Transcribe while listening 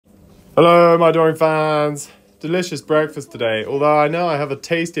Hello, my adoring fans. Delicious breakfast today, although I know I have a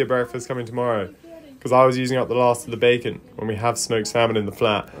tastier breakfast coming tomorrow because I was using up the last of the bacon when we have smoked salmon in the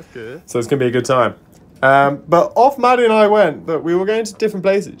flat. That's good. So it's going to be a good time. But off Maddie and I went, but we were going to different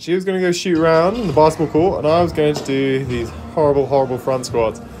places. She was going to go shoot around in the basketball court and I was going to do these horrible, horrible front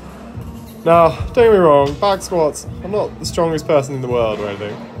squats. Now, don't get me wrong, back squats, I'm not the strongest person in the world or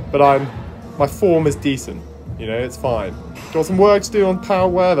anything, but my form is decent, you know, it's fine. Got some work to do on power,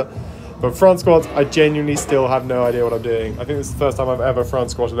 whatever. But front squats, I genuinely still have no idea what I'm doing. I think this is the first time I've ever front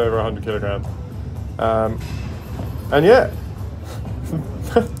squatted over 100 kilograms. And yeah,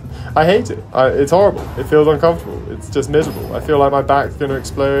 I hate it. It's horrible. It feels uncomfortable. It's just miserable. I feel like my back's going to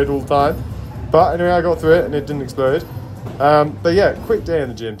explode all the time. But anyway, I got through it and it didn't explode. But yeah, quick day in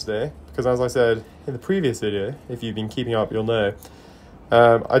the gym today. Because as I said in the previous video, if you've been keeping up, you'll know.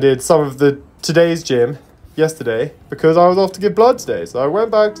 I did some of today's gym yesterday because I was off to give blood today. So I went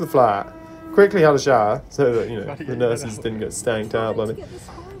back to the flat, quickly had a shower so that, you know, the nurses didn't get stanked out by me.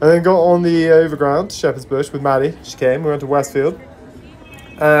 And then got on the overground to Shepherd's Bush with Maddie. She came, we went to Westfield.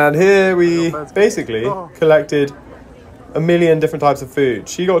 And here we basically collected a million different types of food.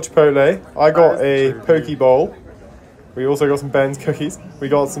 She got Chipotle, I got a poke bowl. We also got some Ben's cookies. We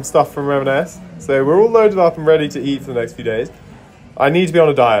got some stuff from M&S. So we're all loaded up and ready to eat for the next few days. I need to be on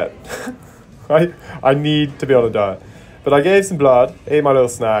a diet. I need to be on a diet. But I gave some blood, ate my little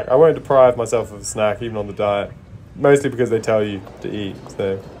snack. I won't deprive myself of a snack even on the diet. Mostly because they tell you to eat.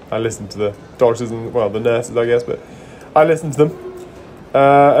 So I listened to the doctors and, well, the nurses, I guess. But I listened to them.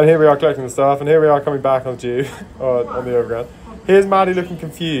 And here we are collecting the stuff. And here we are coming back on the tube, on the overground. Here's Maddie looking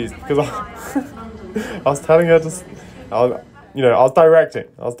confused because I was telling her to... I was directing,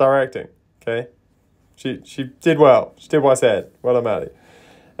 okay? She did well. She did what I said. Well done, Maddie.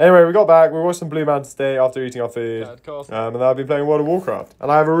 Anyway, we got back. We watched some Blue Mountain State after eating our food. And I've been playing World of Warcraft.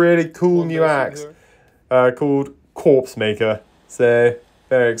 And I have a really cool new axe called Corpse Maker. So,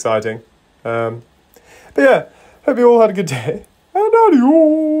 very exciting. But yeah, hope you all had a good day. And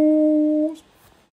adios!